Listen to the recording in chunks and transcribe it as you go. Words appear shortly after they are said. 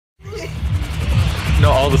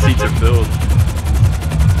all the seats are filled.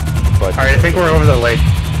 Alright, I think we're over the lake.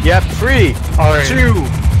 Yep, 3, Alright. 2,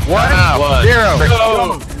 1, 0.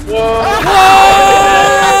 Go! Whoa!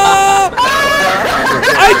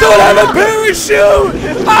 I don't have a parachute!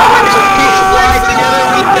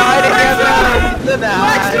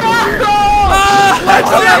 I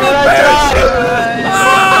don't have a parachute!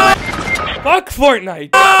 Fuck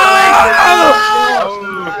Fortnite!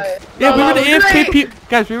 Yeah, we were the AFK people.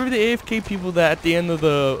 Guys, we were the AFK people that at the end of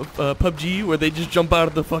the PUBG where they just jump out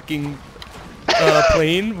of the fucking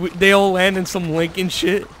plane. They all land in some lake and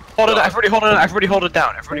shit. Hold it. Everybody hold it. Everybody hold it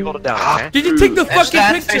down. Everybody hold it down. Okay. Did you take the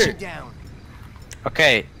fucking picture?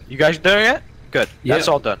 Okay, you guys doing it? Good. Yeah. That's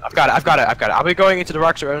all done. I've got it. I'll be going into the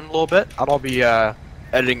rocks in a little bit. I'll be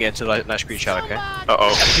editing it into a nice screenshot. Okay.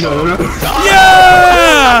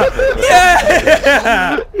 Yeah!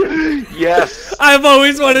 Yeah! Yes! I've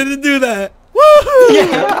always wanted to do that. Woohoo!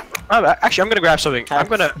 Yeah. Actually, I'm gonna grab something.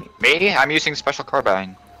 Me? I'm using special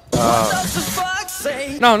carbine. No,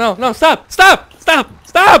 stop!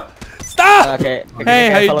 Okay. Hey,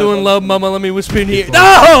 how you doing, love mama? Let me whisper in here.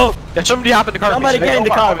 No! Did somebody hop in the car? Somebody get in the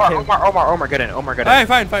car. Omar, get in. Alright,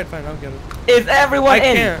 fine, I'll get it. Is everyone in?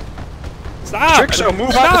 I can't. Stop! Stryxo, move out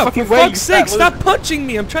the Stop! fucking For way, fuck's sake, stop punching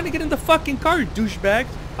me! I'm trying to get in the fucking car, you douchebag.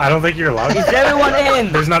 I don't think you're allowed. Is everyone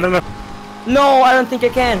in? There's not enough. No, I don't think I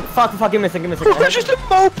can. Fuck, give me a second. There's just a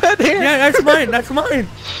moped here. Yeah, that's mine. I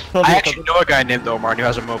actually know a guy named Omar who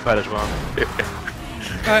has a moped as well.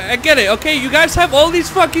 I get it, okay? You guys have all these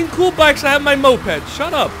fucking cool bikes, I have my moped.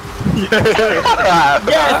 Shut up.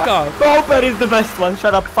 Fuck off. Moped is the best one.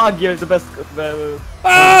 Shut up. Fuck you is the best.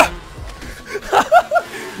 Ah!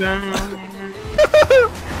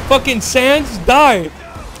 Fucking Sans died.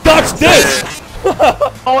 Dodge this!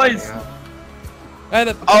 Boys.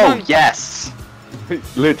 Oh, yes!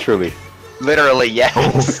 Literally. Literally,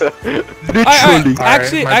 yes!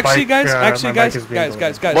 Actually, guys.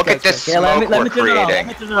 Look at this smoke we're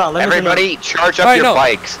creating. Everybody, charge up your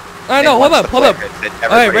bikes. I know, hold up.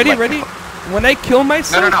 Alright, ready? When I kill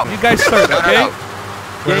myself, you guys start, okay?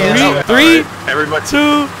 3,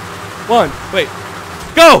 2, 1. Wait.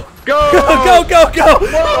 Go! Go!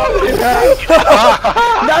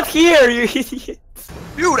 Not here, you idiot.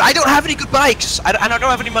 Dude, I don't have any good bikes. I don't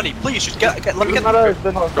have any money. Please, just let me get.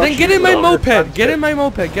 Then get in my moped. Get on my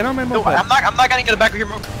moped. No, I'm not gonna get back of your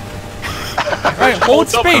moped. Alright, hold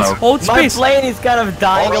space. My plane is kind of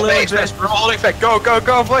dying a little bit. We're holding back. Go,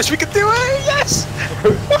 boys. We can do it. Yes.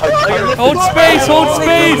 Hold space.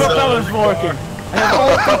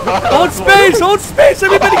 Hold space.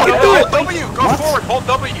 Everybody can do it. Hold W. Go forward. Hold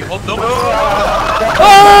W. Oh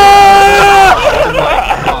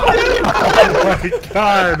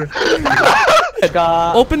my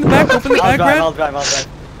god! Open the back, Red. I'll drive. I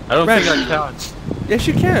don't think that counts. Yes,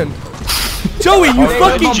 you can. Joey, you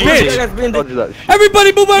fucking bitch!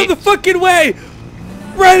 Everybody move out of the fucking way!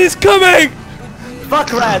 Red is coming!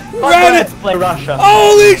 Fuck Red! Let's play Russia.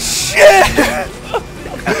 Holy shit!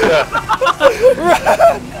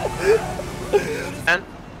 And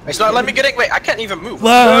it's not letting me get it. Wait, I can't even move.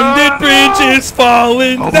 London Bridge is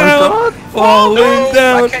falling down.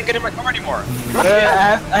 I can't get in my car anymore.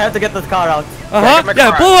 I have to get this car out.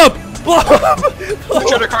 Yeah, blow up. Make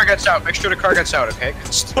sure the car gets out. Okay.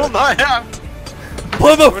 Still not out.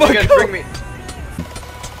 Blow the fuck up. Bring me.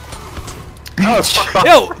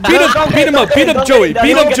 Yo, beat him up, Joey.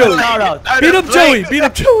 Beat up Joey.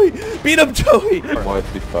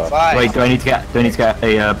 Wait, do I need to get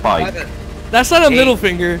a bike? That's not a middle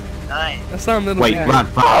finger. That's not a middle finger. Wait,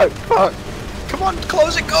 fuck. Come on,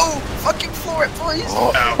 close it, go! Fucking floor it, please!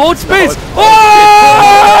 Hold space! Oh!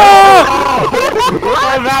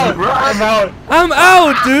 I'm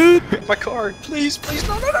out, dude! My car, please,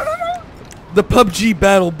 no. The PUBG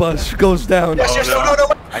battle bus goes down. Yes, no.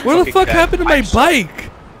 What the fuck happened to my bike?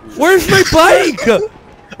 Where's my bike?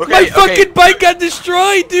 My fucking bike got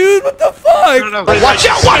destroyed, dude! What the fuck? No. Watch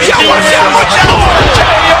out!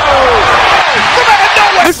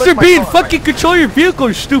 Mr. Bean, fucking control your vehicle,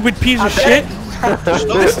 you stupid piece of shit!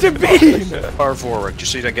 Mr. Bean! Far forward,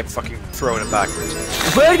 just so you don't get fucking thrown it backwards.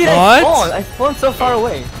 Where did I spawn? I spawned so far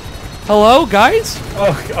away. Hello, guys?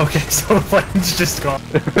 Oh, okay, so the plane's just gone.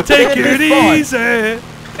 Take it easy!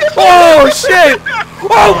 Oh, shit!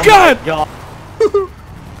 Oh, God!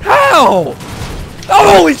 How? Oh,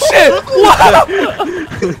 holy shit! What?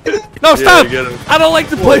 No, stop! I don't like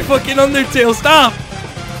to play fucking Undertale, stop!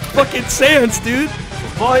 Fucking Sans, dude!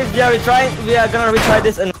 Boys, we are gonna retry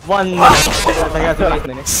this in 1 minute. I have to wait a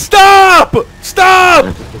minute. Stop! Stop!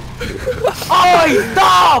 Oh,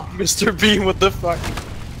 stop! Mr. Bean, what the fuck?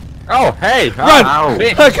 Oh, hey! Run!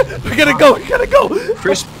 We gotta go!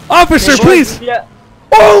 Chris, Officer, please! Yeah.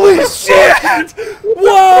 Holy shit!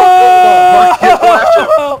 Whoa!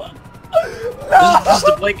 This is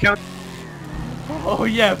the blink count. Oh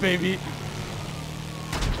yeah, baby.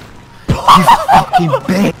 Fucking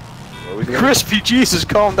bitch. Crispy Jesus,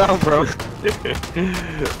 calm down, bro. This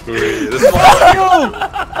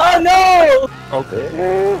Oh no!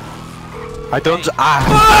 Okay. I don't.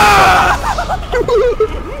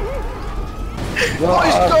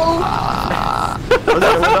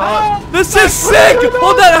 This is sick!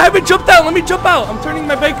 Hold on, I haven't jumped out. Let me jump out. I'm turning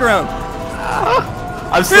my bike around.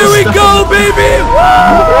 Here we go, baby! Woo!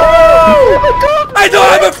 I don't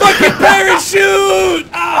have a fucking parachute!